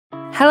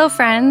Hello,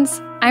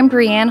 friends. I'm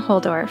Brianne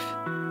Holdorf.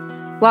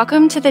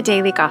 Welcome to the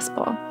Daily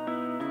Gospel.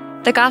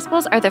 The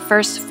Gospels are the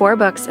first 4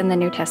 books in the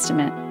New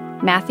Testament: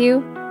 Matthew,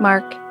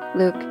 Mark,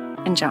 Luke,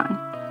 and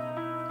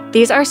John.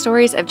 These are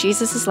stories of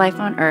Jesus' life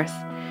on earth,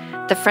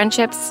 the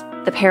friendships,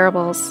 the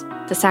parables,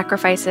 the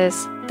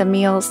sacrifices, the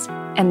meals,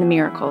 and the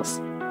miracles.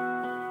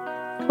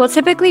 We'll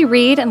typically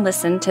read and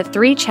listen to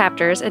 3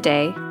 chapters a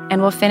day,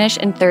 and we'll finish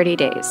in 30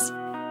 days.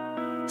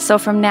 So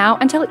from now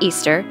until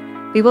Easter,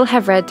 we will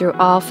have read through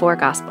all 4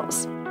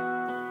 Gospels.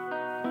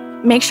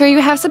 Make sure you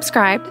have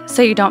subscribed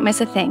so you don't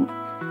miss a thing.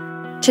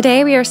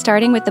 Today we are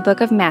starting with the book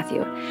of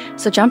Matthew,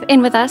 so jump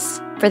in with us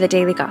for the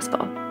Daily Gospel.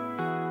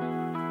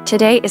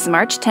 Today is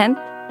March 10th,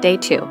 day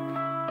 2.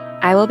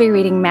 I will be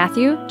reading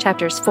Matthew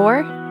chapters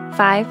 4,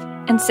 5,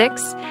 and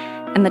 6,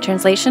 and the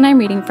translation I'm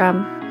reading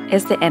from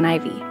is the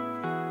NIV.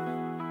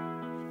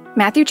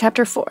 Matthew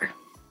chapter 4.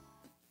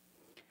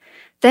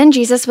 Then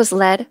Jesus was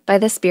led by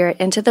the Spirit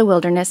into the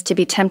wilderness to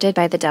be tempted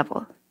by the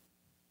devil.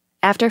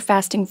 After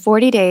fasting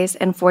 40 days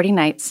and 40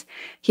 nights,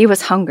 he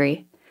was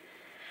hungry.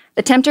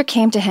 The tempter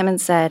came to him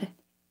and said,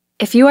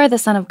 "If you are the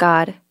Son of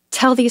God,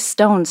 tell these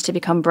stones to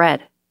become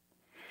bread."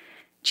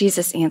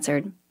 Jesus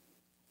answered,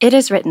 "It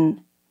is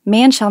written,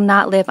 'Man shall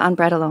not live on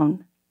bread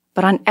alone,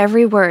 but on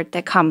every word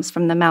that comes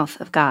from the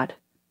mouth of God.'"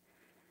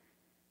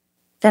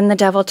 Then the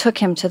devil took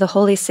him to the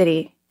holy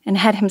city and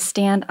had him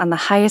stand on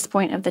the highest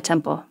point of the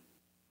temple.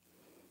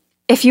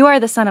 "If you are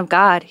the Son of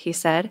God," he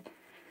said,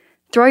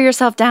 "throw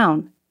yourself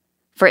down,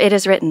 for it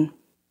is written,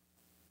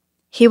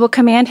 'He will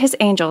command his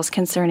angels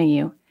concerning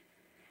you,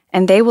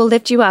 and they will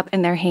lift you up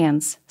in their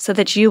hands, so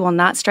that you will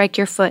not strike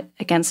your foot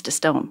against a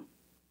stone.'"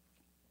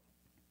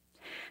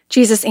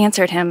 Jesus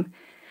answered him,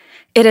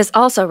 "It is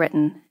also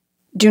written,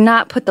 'Do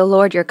not put the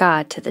Lord your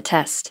God to the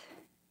test.'"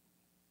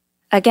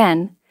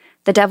 Again,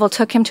 the devil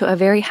took him to a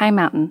very high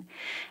mountain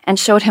and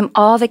showed him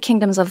all the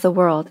kingdoms of the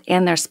world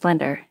and their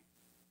splendor.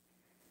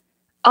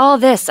 "All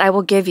this I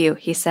will give you,"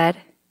 he said,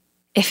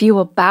 "if you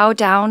will bow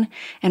down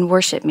and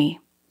worship me."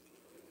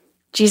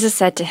 Jesus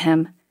said to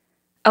him,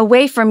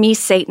 "Away from me,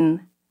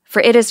 Satan,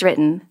 for it is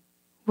written,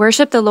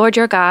 'Worship the Lord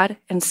your God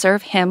and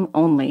serve him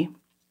only.'"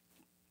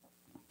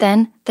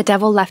 Then the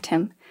devil left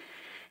him,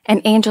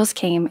 and angels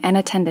came and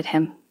attended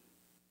him.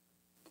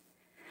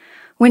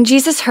 When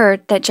Jesus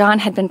heard that John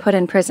had been put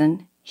in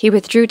prison, he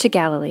withdrew to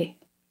Galilee.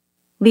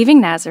 Leaving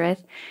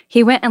Nazareth,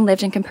 he went and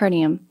lived in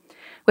Capernaum,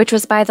 which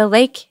was by the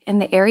lake in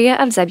the area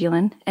of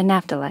Zebulun and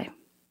Naphtali,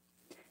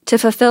 to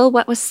fulfill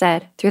what was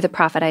said through the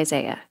prophet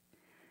Isaiah.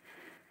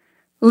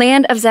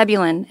 "Land of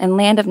Zebulun and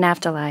land of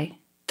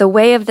Naphtali, the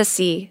way of the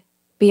sea,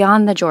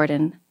 beyond the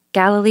Jordan,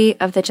 Galilee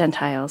of the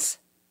Gentiles.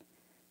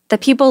 The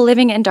people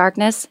living in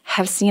darkness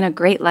have seen a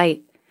great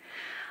light.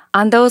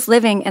 On those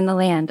living in the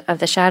land of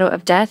the shadow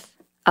of death,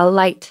 a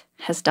light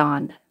has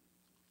dawned."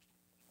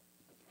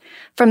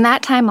 From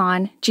that time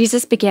on,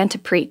 Jesus began to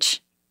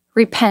preach,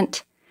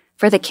 "Repent,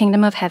 for the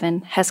kingdom of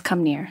heaven has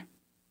come near."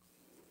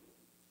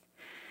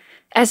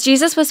 As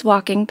Jesus was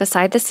walking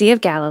beside the Sea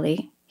of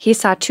Galilee, he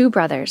saw 2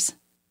 brothers,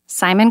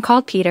 Simon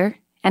called Peter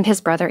and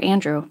his brother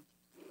Andrew.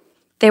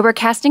 They were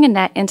casting a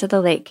net into the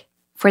lake,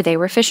 for they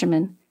were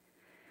fishermen.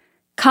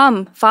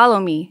 "Come, follow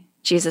me,"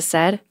 Jesus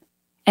said,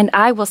 "and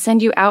I will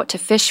send you out to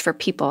fish for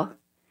people."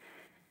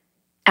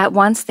 At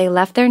once they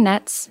left their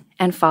nets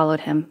and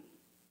followed him.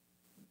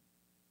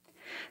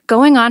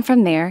 Going on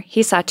from there,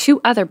 he saw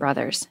 2 other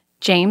brothers,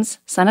 James,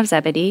 son of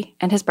Zebedee,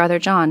 and his brother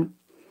John.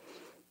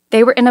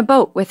 They were in a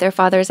boat with their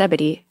father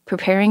Zebedee,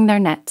 preparing their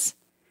nets.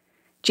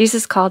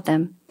 Jesus called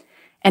them,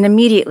 and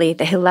immediately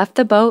they left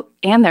the boat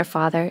and their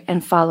father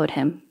and followed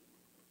him.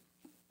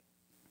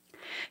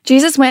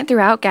 Jesus went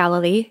throughout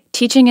Galilee,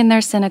 teaching in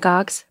their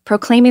synagogues,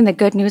 proclaiming the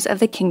good news of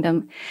the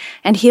kingdom,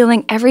 and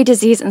healing every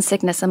disease and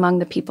sickness among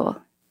the people.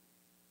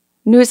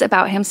 News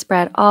about him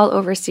spread all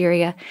over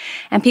Syria,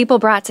 and people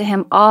brought to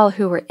him all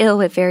who were ill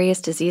with various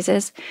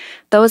diseases,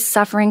 those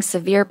suffering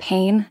severe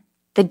pain,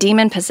 the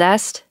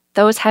demon-possessed,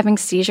 those having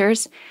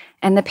seizures,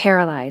 and the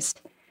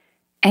paralyzed,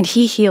 and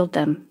he healed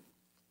them.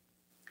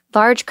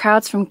 Large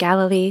crowds from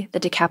Galilee, the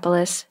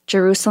Decapolis,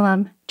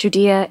 Jerusalem,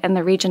 Judea, and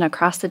the region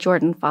across the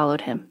Jordan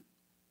followed him.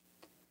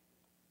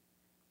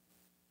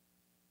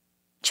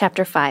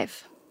 Chapter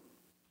 5.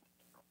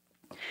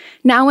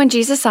 Now when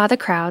Jesus saw the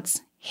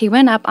crowds, he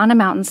went up on a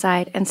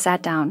mountainside and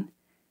sat down.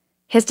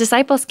 His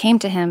disciples came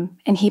to him,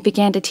 and he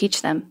began to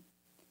teach them.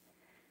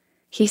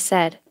 He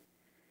said,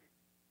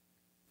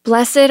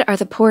 "Blessed are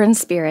the poor in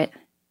spirit,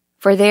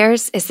 for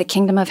theirs is the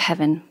kingdom of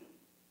heaven.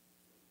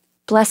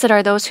 Blessed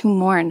are those who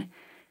mourn,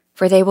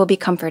 for they will be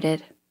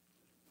comforted.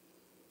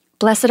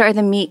 Blessed are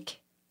the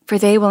meek, for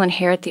they will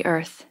inherit the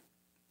earth.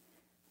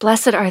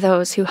 Blessed are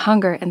those who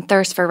hunger and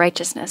thirst for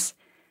righteousness,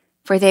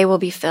 for they will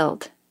be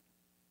filled.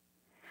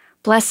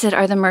 Blessed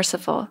are the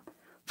merciful,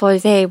 for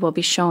they will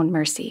be shown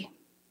mercy.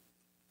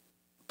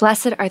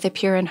 Blessed are the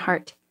pure in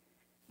heart,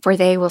 for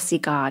they will see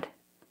God.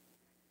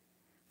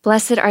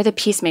 Blessed are the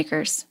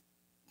peacemakers,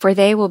 for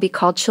they will be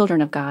called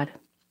children of God.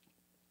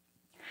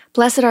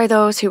 Blessed are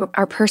those who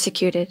are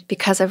persecuted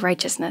because of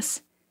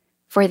righteousness,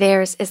 for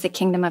theirs is the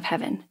kingdom of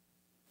heaven.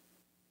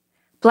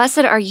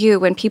 Blessed are you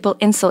when people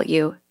insult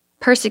you,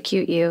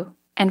 persecute you,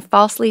 and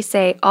falsely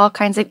say all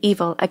kinds of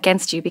evil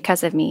against you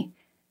because of me.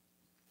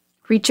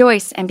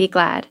 Rejoice and be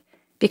glad,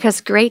 because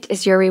great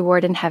is your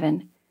reward in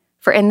heaven,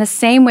 for in the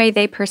same way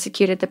they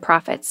persecuted the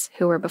prophets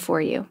who were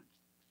before you.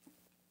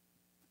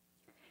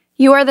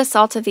 You are the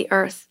salt of the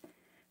earth,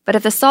 but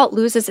if the salt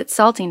loses its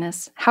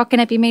saltiness, how can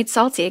it be made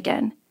salty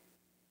again?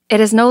 It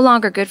is no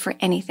longer good for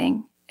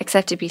anything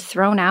except to be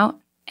thrown out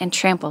and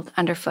trampled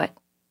underfoot.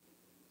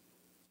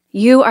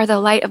 You are the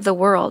light of the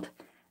world.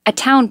 A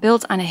town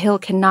built on a hill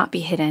cannot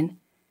be hidden.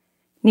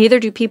 Neither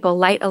do people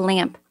light a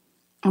lamp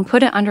and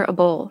put it under a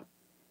bowl.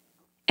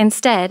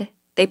 Instead,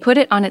 they put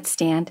it on its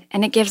stand,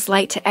 and it gives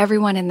light to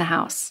everyone in the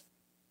house.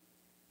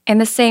 In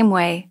the same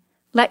way,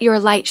 let your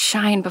light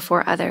shine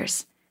before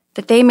others,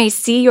 that they may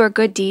see your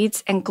good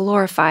deeds and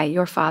glorify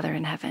your Father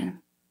in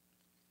heaven.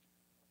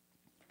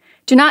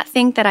 Do not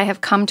think that I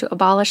have come to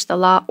abolish the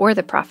law or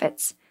the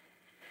prophets.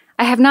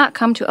 I have not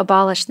come to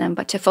abolish them,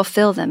 but to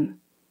fulfill them.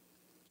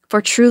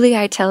 For truly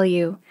I tell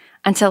you,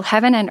 until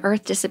heaven and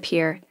earth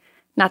disappear,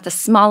 not the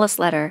smallest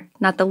letter,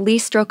 not the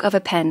least stroke of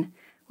a pen,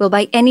 will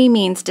by any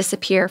means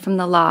disappear from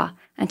the law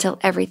until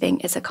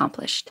everything is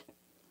accomplished.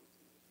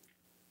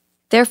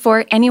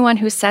 Therefore, anyone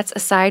who sets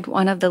aside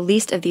one of the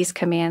least of these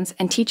commands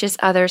and teaches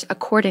others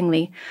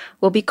accordingly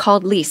will be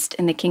called least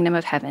in the kingdom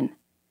of heaven.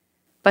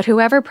 But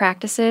whoever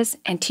practices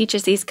and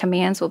teaches these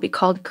commands will be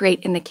called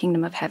great in the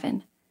kingdom of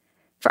heaven.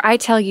 For I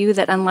tell you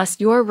that unless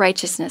your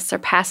righteousness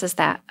surpasses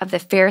that of the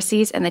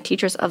Pharisees and the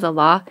teachers of the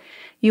law,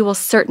 you will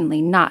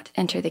certainly not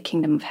enter the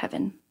kingdom of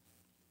heaven.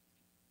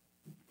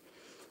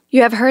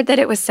 You have heard that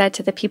it was said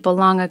to the people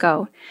long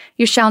ago,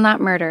 "You shall not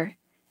murder,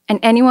 and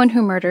anyone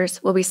who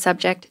murders will be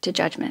subject to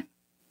judgment."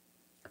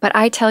 But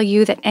I tell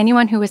you that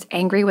anyone who is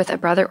angry with a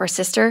brother or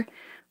sister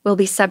will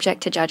be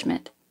subject to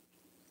judgment.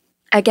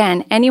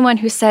 Again, anyone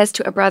who says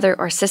to a brother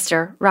or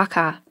sister,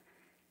 "Raca,"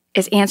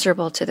 is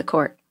answerable to the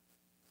court.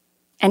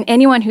 And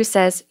anyone who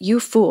says, "You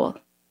fool,"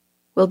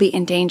 will be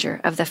in danger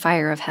of the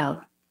fire of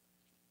hell.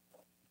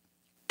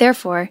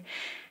 Therefore,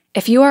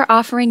 if you are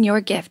offering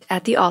your gift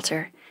at the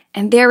altar,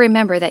 and there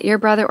remember that your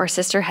brother or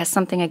sister has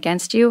something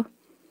against you,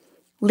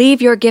 leave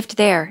your gift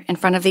there in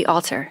front of the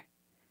altar.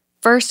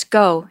 First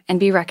go and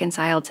be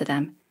reconciled to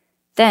them.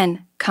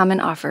 Then come and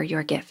offer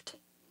your gift.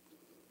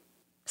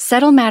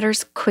 Settle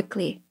matters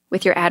quickly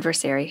with your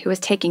adversary who is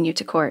taking you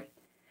to court.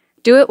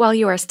 Do it while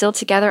you are still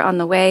together on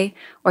the way,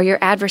 or your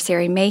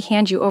adversary may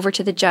hand you over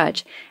to the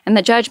judge, and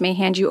the judge may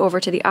hand you over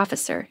to the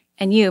officer,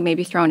 and you may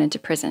be thrown into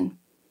prison.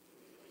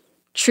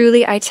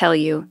 Truly, I tell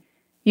you,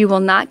 you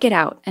will not get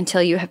out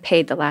until you have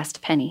paid the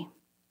last penny.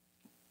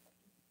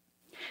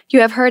 You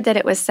have heard that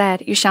it was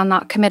said, "You shall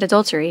not commit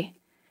adultery."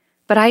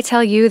 But I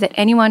tell you that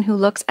anyone who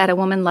looks at a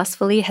woman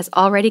lustfully has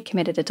already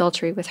committed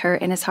adultery with her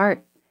in his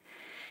heart.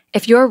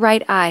 If your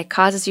right eye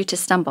causes you to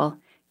stumble,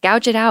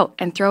 gouge it out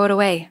and throw it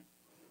away.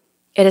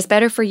 It is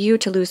better for you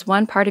to lose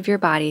one part of your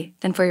body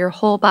than for your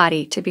whole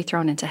body to be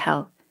thrown into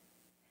hell.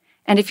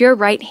 And if your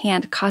right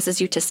hand causes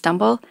you to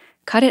stumble,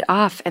 cut it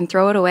off and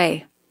throw it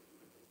away.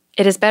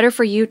 It is better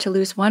for you to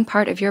lose one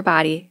part of your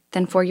body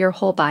than for your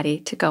whole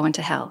body to go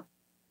into hell.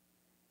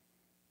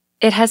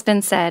 It has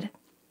been said,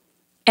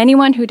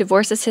 "Anyone who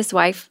divorces his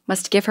wife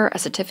must give her a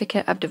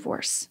certificate of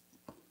divorce."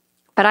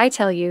 But I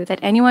tell you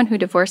that anyone who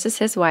divorces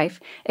his wife,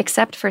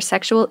 except for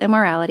sexual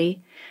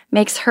immorality,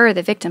 makes her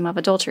the victim of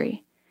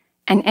adultery,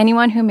 and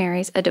anyone who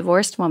marries a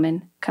divorced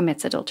woman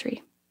commits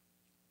adultery.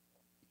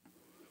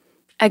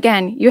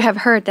 Again, you have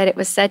heard that it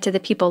was said to the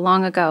people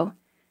long ago,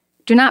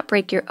 "Do not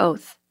break your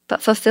oath,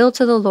 but fulfill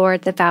to the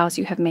Lord the vows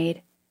you have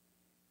made."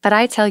 But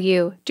I tell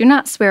you, do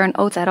not swear an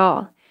oath at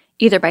all,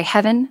 either by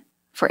heaven,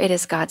 for it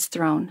is God's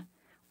throne,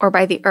 or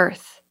by the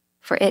earth,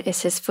 for it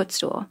is his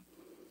footstool,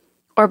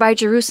 or by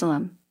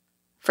Jerusalem,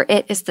 for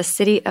it is the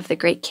city of the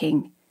great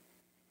king.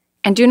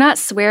 And do not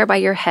swear by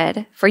your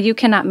head, for you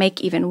cannot make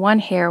even one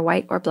hair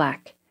white or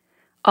black.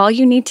 All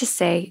you need to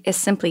say is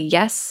simply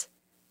yes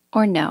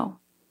or no.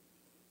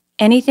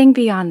 Anything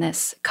beyond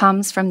this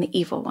comes from the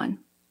evil one.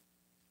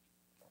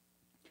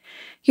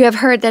 You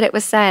have heard that it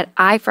was said,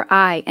 "Eye for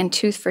eye and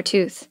tooth for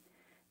tooth."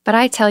 But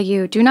I tell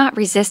you, do not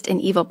resist an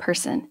evil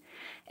person.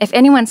 If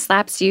anyone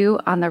slaps you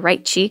on the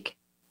right cheek,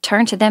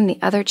 turn to them the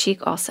other cheek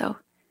also.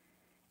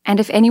 And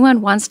if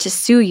anyone wants to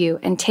sue you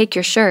and take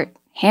your shirt,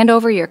 hand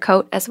over your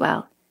coat as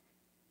well.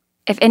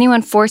 If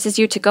anyone forces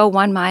you to go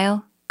 1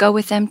 mile, go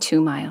with them 2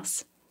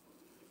 miles.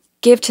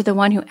 Give to the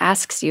one who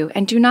asks you,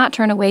 and do not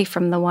turn away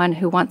from the one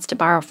who wants to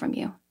borrow from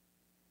you.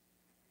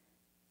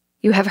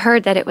 You have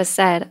heard that it was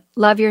said,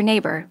 "Love your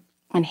neighbor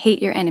and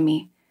hate your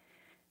enemy."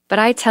 But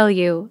I tell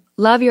you,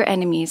 love your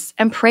enemies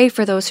and pray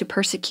for those who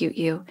persecute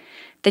you,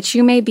 that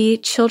you may be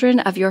children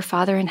of your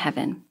Father in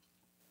heaven.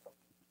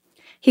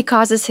 He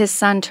causes his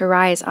sun to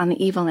rise on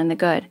the evil and the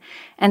good,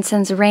 and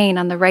sends rain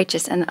on the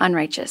righteous and the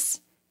unrighteous.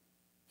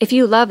 If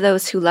you love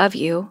those who love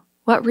you,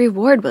 what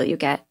reward will you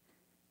get?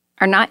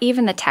 Are not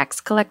even the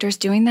tax collectors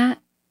doing that?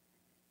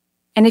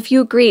 And if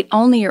you greet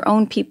only your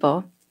own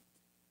people,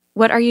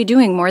 What are you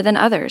doing more than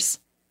others?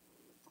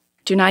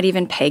 Do not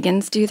even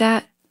pagans do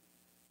that?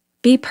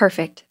 Be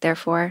perfect,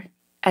 therefore,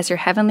 as your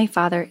heavenly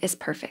Father is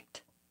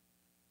perfect.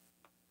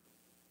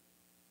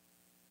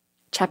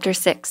 Chapter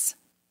 6.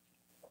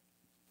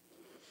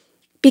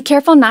 Be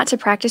careful not to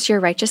practice your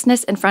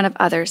righteousness in front of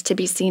others to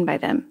be seen by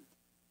them.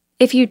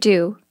 If you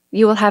do,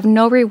 you will have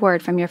no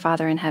reward from your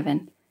Father in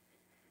heaven.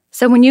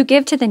 So when you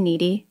give to the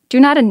needy, do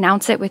not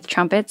announce it with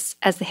trumpets,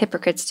 as the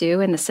hypocrites do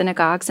in the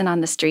synagogues and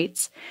on the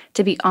streets,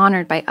 to be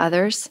honored by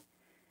others.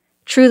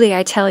 Truly,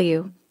 I tell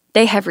you,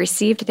 they have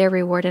received their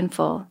reward in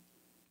full.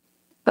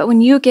 But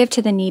when you give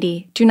to the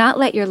needy, do not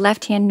let your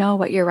left hand know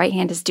what your right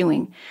hand is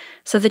doing,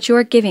 so that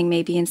your giving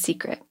may be in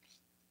secret.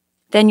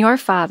 Then your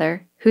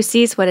Father, who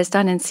sees what is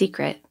done in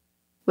secret,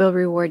 will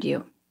reward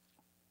you.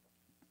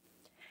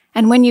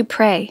 And when you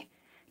pray,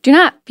 do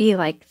not be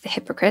like the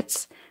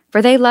hypocrites,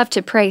 for they love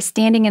to pray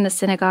standing in the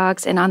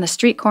synagogues and on the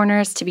street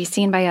corners to be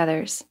seen by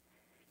others.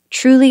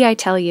 Truly, I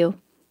tell you,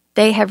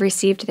 they have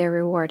received their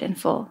reward in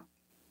full.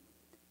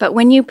 But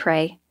when you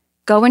pray,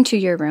 go into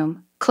your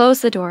room,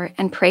 close the door,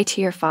 and pray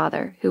to your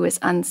Father who is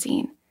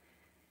unseen.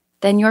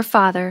 Then your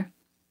Father,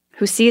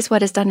 who sees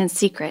what is done in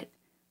secret,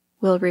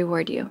 will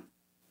reward you.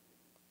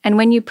 And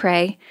when you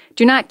pray,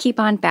 do not keep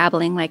on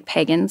babbling like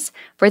pagans,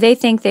 for they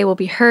think they will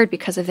be heard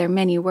because of their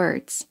many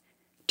words.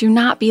 Do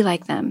not be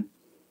like them,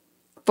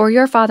 for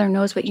your Father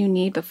knows what you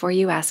need before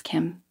you ask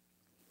him.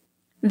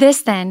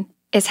 This, then,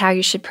 is how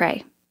you should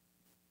pray.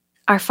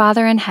 Our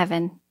Father in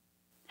heaven,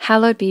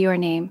 hallowed be your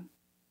name.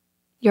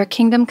 Your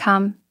kingdom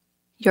come,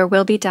 your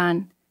will be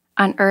done,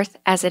 on earth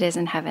as it is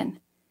in heaven.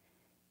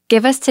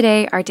 Give us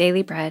today our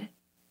daily bread,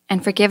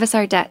 and forgive us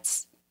our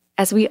debts,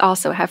 as we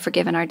also have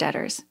forgiven our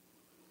debtors.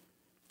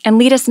 And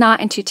lead us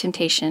not into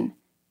temptation,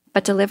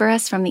 but deliver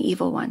us from the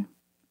evil one.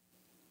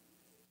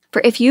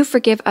 For if you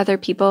forgive other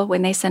people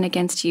when they sin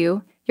against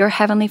you, your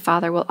heavenly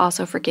Father will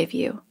also forgive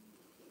you.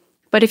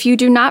 But if you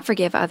do not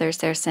forgive others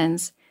their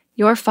sins,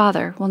 your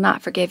Father will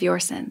not forgive your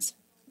sins.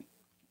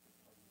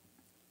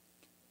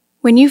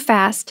 When you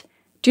fast,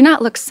 do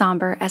not look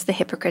somber as the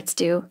hypocrites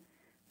do,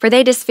 for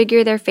they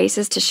disfigure their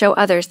faces to show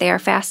others they are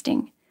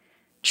fasting.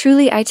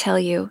 Truly, I tell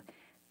you,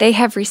 they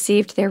have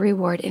received their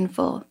reward in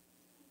full.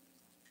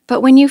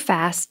 But when you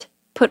fast,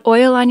 put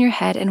oil on your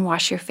head and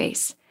wash your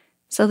face,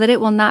 so that it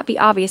will not be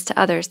obvious to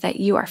others that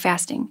you are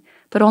fasting,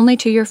 but only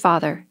to your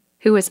Father,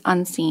 who is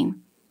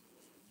unseen.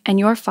 And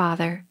your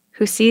Father,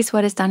 who sees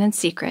what is done in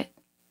secret,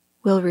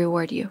 will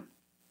reward you.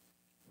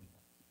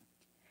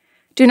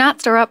 Do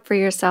not store up for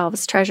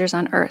yourselves treasures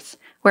on earth,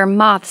 where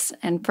moths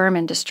and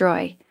vermin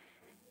destroy,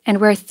 and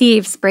where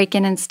thieves break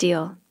in and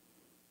steal.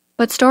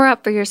 But store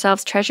up for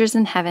yourselves treasures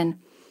in heaven,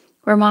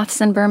 where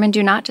moths and vermin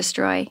do not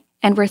destroy,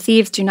 and where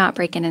thieves do not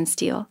break in and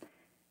steal.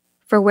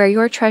 For where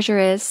your treasure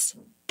is,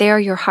 there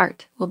your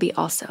heart will be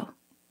also.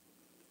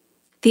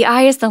 The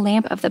eye is the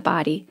lamp of the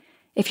body.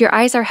 If your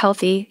eyes are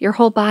healthy, your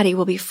whole body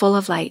will be full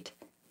of light.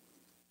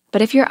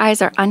 But if your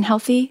eyes are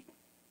unhealthy,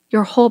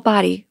 your whole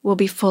body will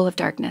be full of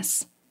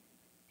darkness.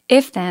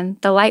 If then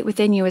the light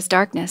within you is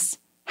darkness,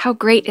 how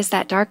great is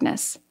that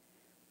darkness?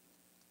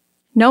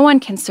 No one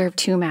can serve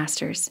two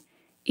masters.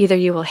 Either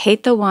you will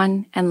hate the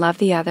one and love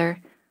the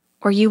other,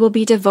 or you will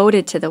be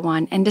devoted to the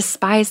one and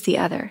despise the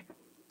other.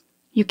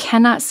 You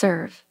cannot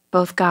serve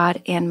both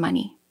God and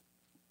money.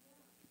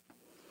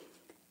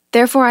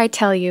 Therefore I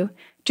tell you,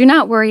 do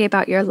not worry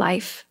about your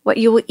life, what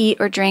you will eat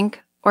or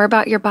drink, or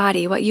about your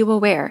body, what you will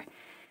wear.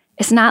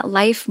 Is not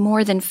life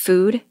more than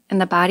food, and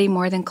the body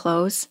more than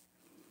clothes?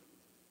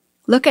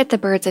 Look at the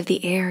birds of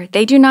the air.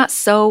 They do not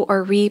sow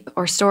or reap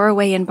or store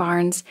away in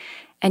barns,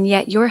 and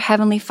yet your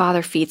heavenly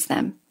Father feeds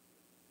them.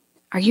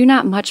 Are you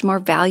not much more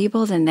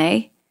valuable than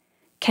they?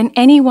 Can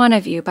any one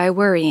of you, by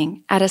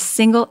worrying, add a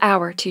single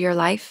hour to your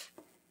life?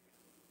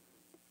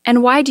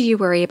 And why do you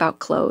worry about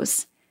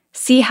clothes?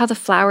 See how the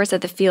flowers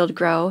of the field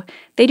grow.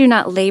 They do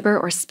not labor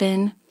or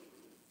spin.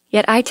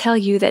 Yet I tell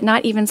you that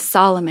not even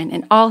Solomon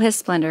in all his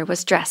splendor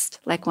was dressed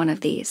like one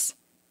of these.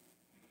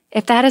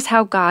 If that is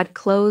how God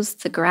clothes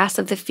the grass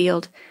of the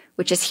field,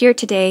 which is here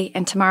today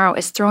and tomorrow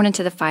is thrown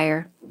into the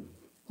fire,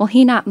 will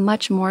he not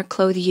much more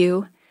clothe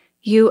you,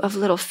 you of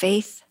little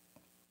faith?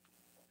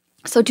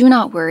 So do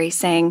not worry,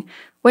 saying,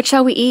 what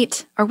shall we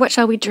eat, or what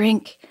shall we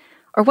drink,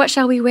 or what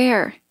shall we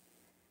wear?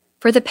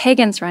 For the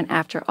pagans run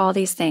after all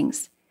these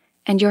things,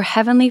 and your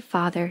heavenly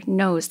Father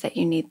knows that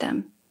you need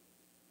them.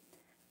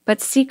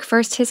 But seek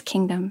first his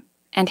kingdom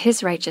and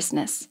his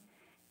righteousness,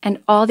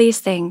 and all these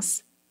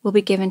things will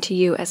be given to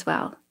you as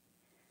well.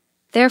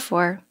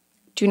 Therefore,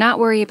 do not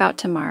worry about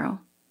tomorrow,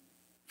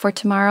 for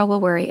tomorrow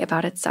will worry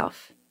about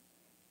itself.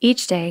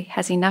 Each day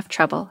has enough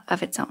trouble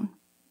of its own.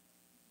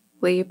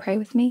 Will you pray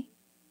with me?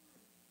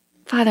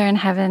 Father in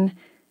heaven,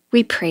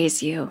 we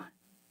praise you.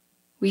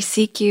 We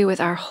seek you with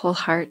our whole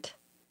heart.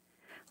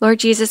 Lord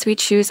Jesus, we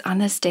choose on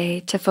this day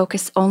to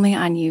focus only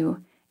on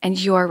you and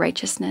your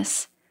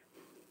righteousness.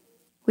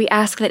 We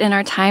ask that in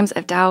our times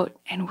of doubt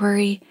and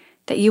worry,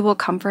 that you will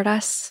comfort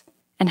us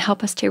and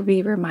help us to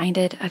be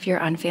reminded of your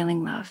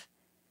unfailing love.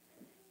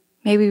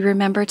 May we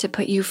remember to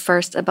put you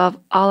first above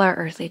all our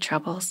earthly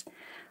troubles,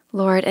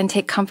 Lord, and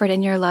take comfort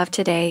in your love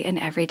today and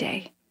every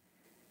day.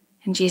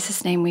 In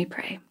Jesus' name we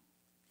pray.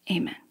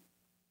 Amen.